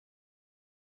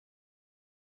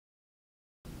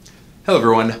Hello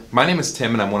everyone, my name is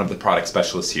Tim and I'm one of the product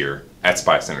specialists here at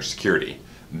Spy Center Security,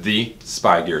 the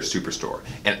spy gear superstore.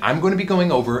 And I'm going to be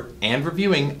going over and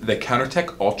reviewing the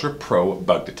CounterTeK Ultra Pro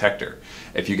bug detector.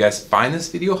 If you guys find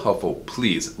this video helpful,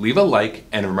 please leave a like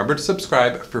and remember to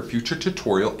subscribe for future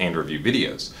tutorial and review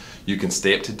videos. You can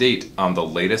stay up to date on the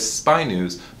latest spy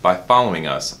news by following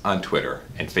us on Twitter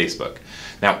and Facebook.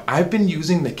 Now, I've been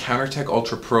using the CounterTeK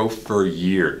Ultra Pro for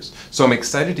years, so I'm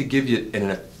excited to give you an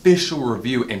official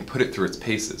review and put it through its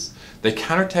paces. The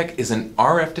CounterTeK is an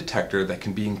RF detector that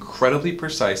can be incredibly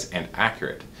precise and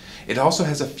accurate. It also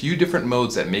has a few different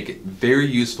modes that make it very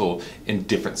useful in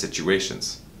different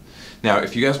situations. Now,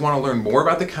 if you guys want to learn more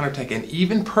about the CounterTeK and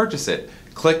even purchase it,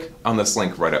 click on this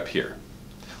link right up here.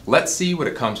 Let's see what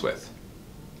it comes with.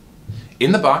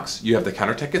 In the box, you have the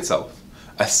CounterTeK itself,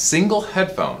 a single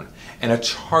headphone, and a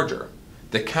charger.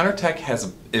 The CounterTeK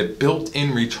has a built-in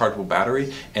rechargeable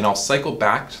battery, and I'll cycle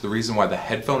back to the reason why the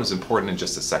headphone is important in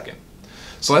just a second.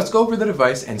 So let's go over the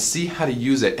device and see how to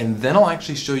use it, and then I'll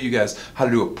actually show you guys how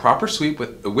to do a proper sweep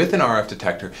with an RF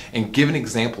detector and give an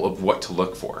example of what to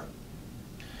look for.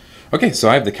 Okay, so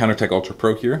I have the CounterTeK Ultra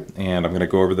Pro here, and I'm going to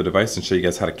go over the device and show you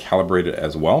guys how to calibrate it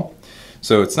as well.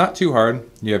 So it's not too hard.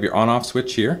 You have your on-off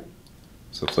switch here.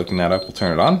 So flicking that up will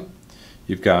turn it on.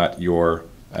 You've got your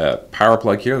power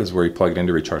plug here. This is where you plug it in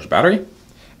to recharge the battery.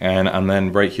 And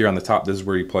then right here on the top, this is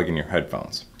where you plug in your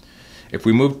headphones. If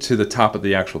we move to the top of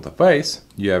the actual device,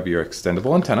 you have your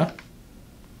extendable antenna.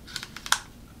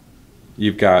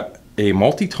 You've got a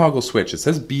multi-toggle switch. It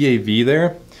says BAV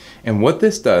there. And what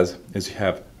this does is you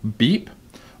have beep,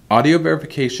 audio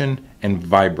verification, and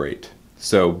vibrate.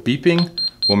 So beeping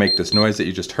will make this noise that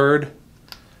you just heard.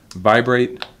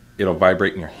 Vibrate, it'll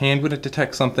vibrate in your hand when it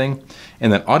detects something.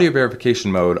 And then audio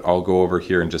verification mode, I'll go over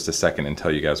here in just a second and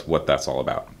tell you guys what that's all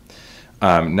about.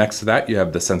 Next to that, you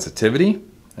have the sensitivity,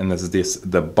 and this is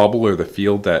the bubble or the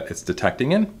field that it's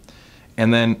detecting in.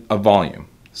 And then a volume.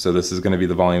 So this is going to be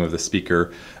the volume of the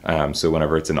speaker, so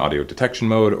whenever it's in audio detection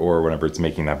mode or whenever it's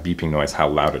making that beeping noise, how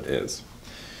loud it is.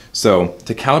 So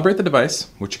to calibrate the device,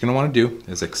 what you're going to want to do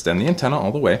is extend the antenna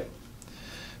all the way,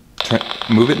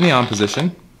 move it in the on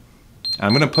position.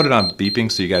 I'm going to put it on beeping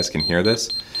so you guys can hear this.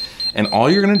 And all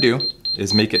you're going to do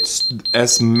is make it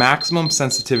as maximum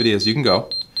sensitivity as you can go,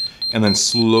 and then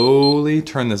slowly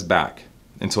turn this back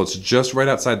until it's just right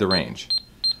outside the range.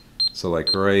 So like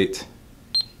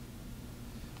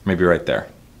maybe right there.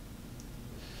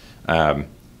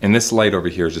 And this light over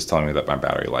here is just telling me that my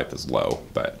battery life is low.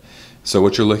 So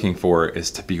what you're looking for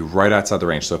is to be right outside the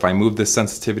range. So if I move this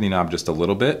sensitivity knob just a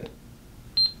little bit,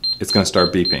 it's going to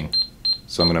start beeping.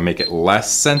 So I'm going to make it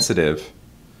less sensitive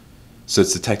so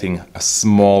it's detecting a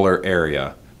smaller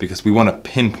area because we want to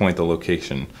pinpoint the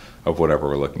location of whatever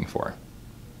we're looking for.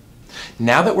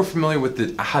 Now that we're familiar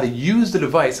with how to use the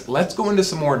device, let's go into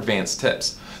some more advanced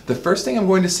tips. The first thing I'm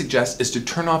going to suggest is to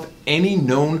turn off any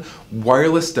known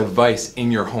wireless device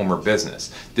in your home or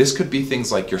business. This could be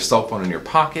things like your cell phone in your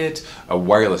pocket, a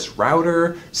wireless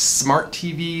router, smart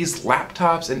TVs,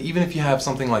 laptops, and even if you have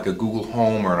something like a Google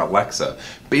Home or an Alexa.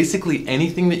 Basically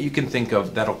anything that you can think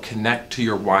of that'll connect to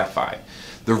your Wi-Fi.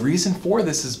 The reason for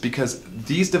this is because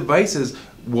these devices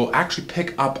will actually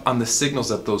pick up on the signals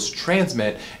that those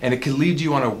transmit, and it can lead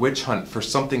you on a witch hunt for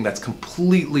something that's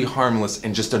completely harmless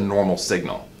and just a normal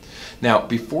signal. Now,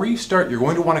 before you start, you're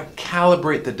going to want to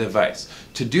calibrate the device.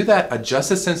 To do that, adjust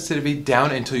the sensitivity down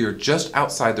until you're just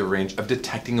outside the range of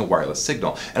detecting a wireless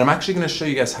signal. And I'm actually going to show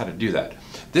you guys how to do that.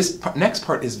 This next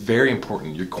part is very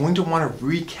important. You're going to want to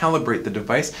recalibrate the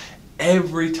device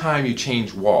every time you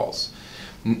change walls.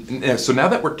 So now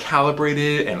that we're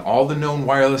calibrated and all the known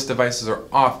wireless devices are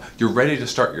off, you're ready to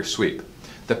start your sweep.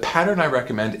 The pattern I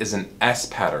recommend is an S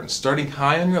pattern, starting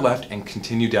high on your left and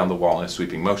continue down the wall in a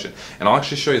sweeping motion. And I'll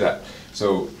actually show you that.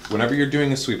 So whenever you're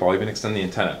doing a sweep, I'll even extend the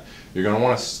antenna. You're going to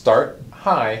want to start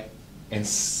high and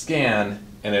scan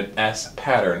in an S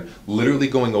pattern, literally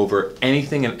going over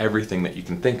anything and everything that you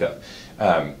can think of.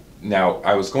 Now,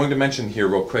 I was going to mention here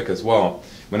real quick as well,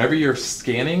 whenever you're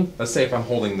scanning, let's say if I'm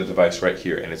holding the device right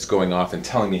here and it's going off and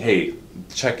telling me, hey,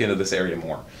 check into this area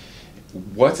more.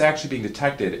 What's actually being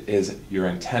detected is your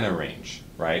antenna range,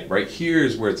 right? Right here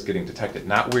is where it's getting detected,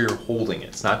 not where you're holding it.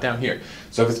 It's not down here.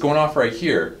 So if it's going off right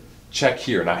here, check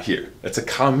here, not here. That's a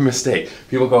common mistake.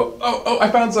 People go, oh, I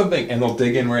found something, and they'll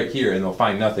dig in right here and they'll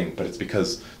find nothing, but it's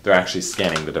because they're actually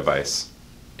scanning the device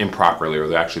improperly or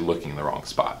they're actually looking in the wrong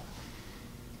spot.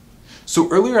 So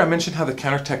earlier I mentioned how the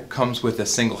CounterTeK comes with a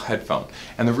single headphone,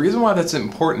 and the reason why that's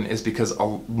important is because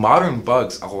modern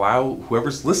bugs allow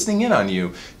whoever's listening in on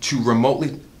you to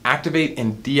remotely activate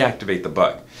and deactivate the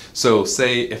bug. So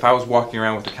say if I was walking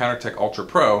around with the CounterTeK Ultra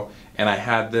Pro and I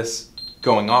had this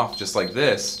going off just like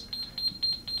this,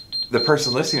 the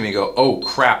person listening to me go, oh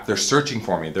crap, they're searching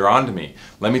for me, they're onto me.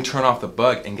 Let me turn off the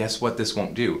bug, and guess what this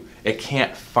won't do? It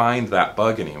can't find that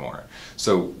bug anymore.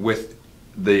 So with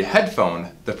the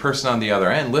headphone, the person on the other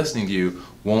end listening to you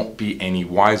won't be any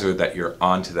wiser that you're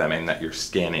onto them and that you're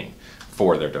scanning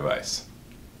for their device.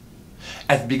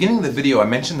 At the beginning of the video, I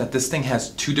mentioned that this thing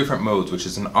has two different modes, which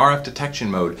is an RF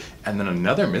detection mode and then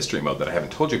another mystery mode that I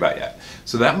haven't told you about yet.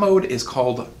 So that mode is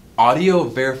called audio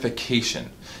verification.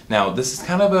 Now, this is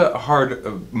kind of a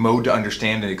hard mode to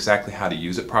understand and exactly how to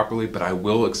use it properly, but I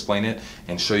will explain it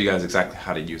and show you guys exactly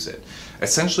how to use it.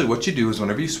 Essentially, what you do is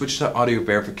whenever you switch to audio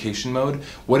verification mode,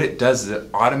 what it does is it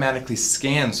automatically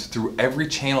scans through every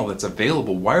channel that's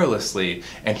available wirelessly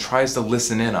and tries to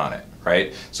listen in on it,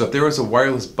 right? So if there was a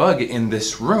wireless bug in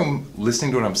this room,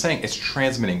 listening to what I'm saying, it's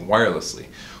transmitting wirelessly.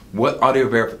 What audio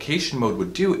verification mode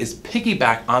would do is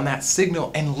piggyback on that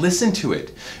signal and listen to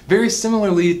it. Very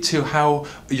similarly to how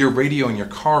your radio in your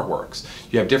car works.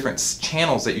 You have different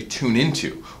channels that you tune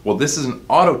into. Well, this is an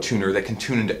auto tuner that can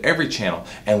tune into every channel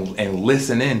and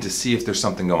listen in to see if there's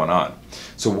something going on.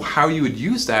 So how you would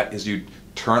use that is you'd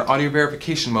turn audio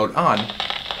verification mode on,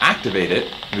 activate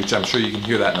it, which I'm sure you can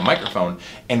hear that in the microphone,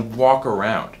 and walk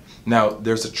around. Now,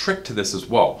 there's a trick to this as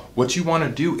well. What you want to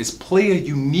do is play a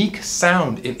unique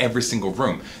sound in every single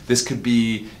room. This could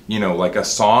be, you know, like a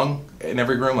song in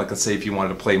every room. Like, let's say if you wanted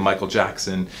to play Michael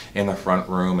Jackson in the front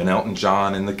room and Elton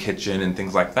John in the kitchen and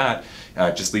things like that,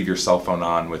 just leave your cell phone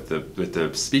on with the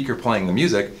speaker playing the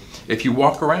music. If you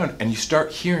walk around and you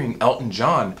start hearing Elton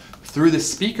John through the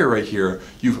speaker right here,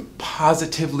 you've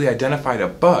positively identified a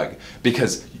bug,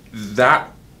 because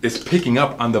that is picking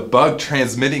up on the bug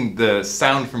transmitting the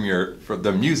sound from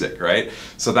the music, right?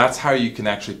 So that's how you can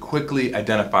actually quickly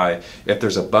identify if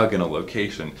there's a bug in a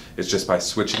location. It's just by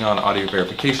switching on audio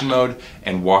verification mode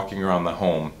and walking around the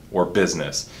home or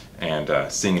business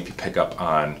and seeing if you pick up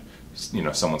on, you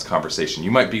know, someone's conversation. You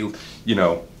might be, you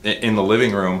know, in the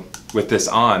living room with this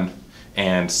on,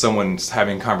 and someone's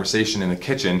having conversation in the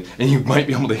kitchen, and you might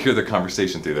be able to hear the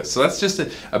conversation through this. So that's just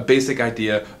a basic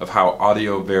idea of how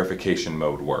audio verification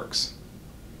mode works.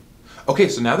 Okay,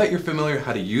 so now that you're familiar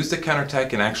how to use the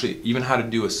CounterTeK and actually even how to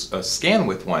do a scan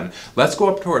with one, let's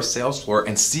go up to our sales floor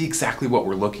and see exactly what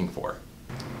we're looking for.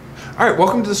 All right,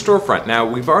 welcome to the storefront. Now,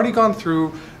 we've already gone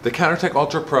through the CounterTeK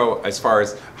Ultra Pro as far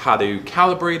as how to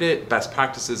calibrate it, best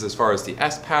practices as far as the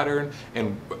S pattern,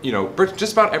 and, you know,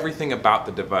 just about everything about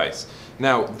the device.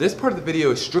 Now, this part of the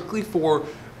video is strictly for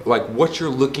like what you're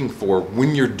looking for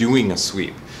when you're doing a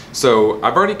sweep. So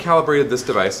I've already calibrated this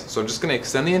device, so I'm just gonna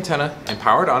extend the antenna and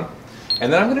power it on.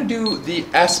 And then I'm gonna do the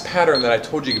S pattern that I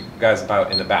told you guys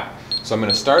about in the back. So I'm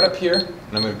gonna start up here,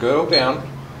 and I'm gonna go down,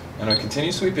 and I'm gonna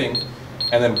continue sweeping.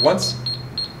 And then once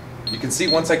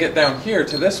I get down here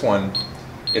to this one,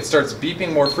 it starts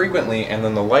beeping more frequently, and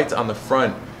then the lights on the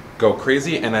front go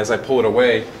crazy, and as I pull it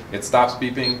away, it stops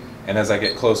beeping, and as I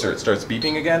get closer, it starts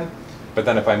beeping again. But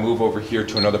then if I move over here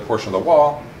to another portion of the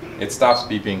wall, it stops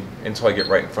beeping until I get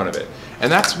right in front of it.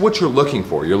 And that's what you're looking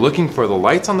for. You're looking for the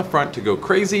lights on the front to go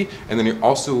crazy, and then you're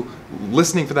also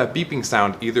listening for that beeping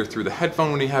sound either through the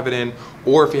headphone when you have it in,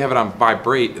 or if you have it on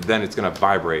vibrate, then it's gonna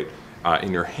vibrate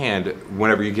in your hand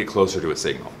whenever you get closer to a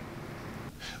signal.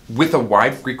 With a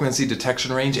wide frequency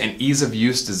detection range and ease of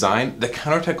use design, the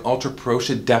CounterTeK Ultra Pro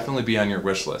should definitely be on your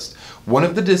wish list. One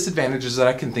of the disadvantages that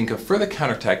I can think of for the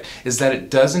CounterTeK is that it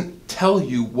doesn't tell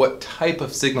you what type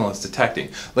of signal it's detecting,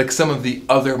 like some of the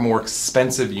other more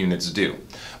expensive units do.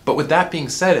 But with that being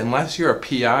said, unless you're a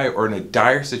PI or in a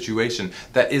dire situation,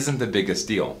 that isn't the biggest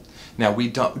deal. Now, we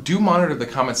do monitor the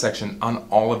comment section on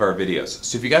all of our videos,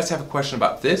 so if you guys have a question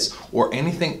about this or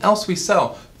anything else we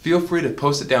sell, feel free to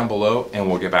post it down below and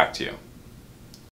we'll get back to you.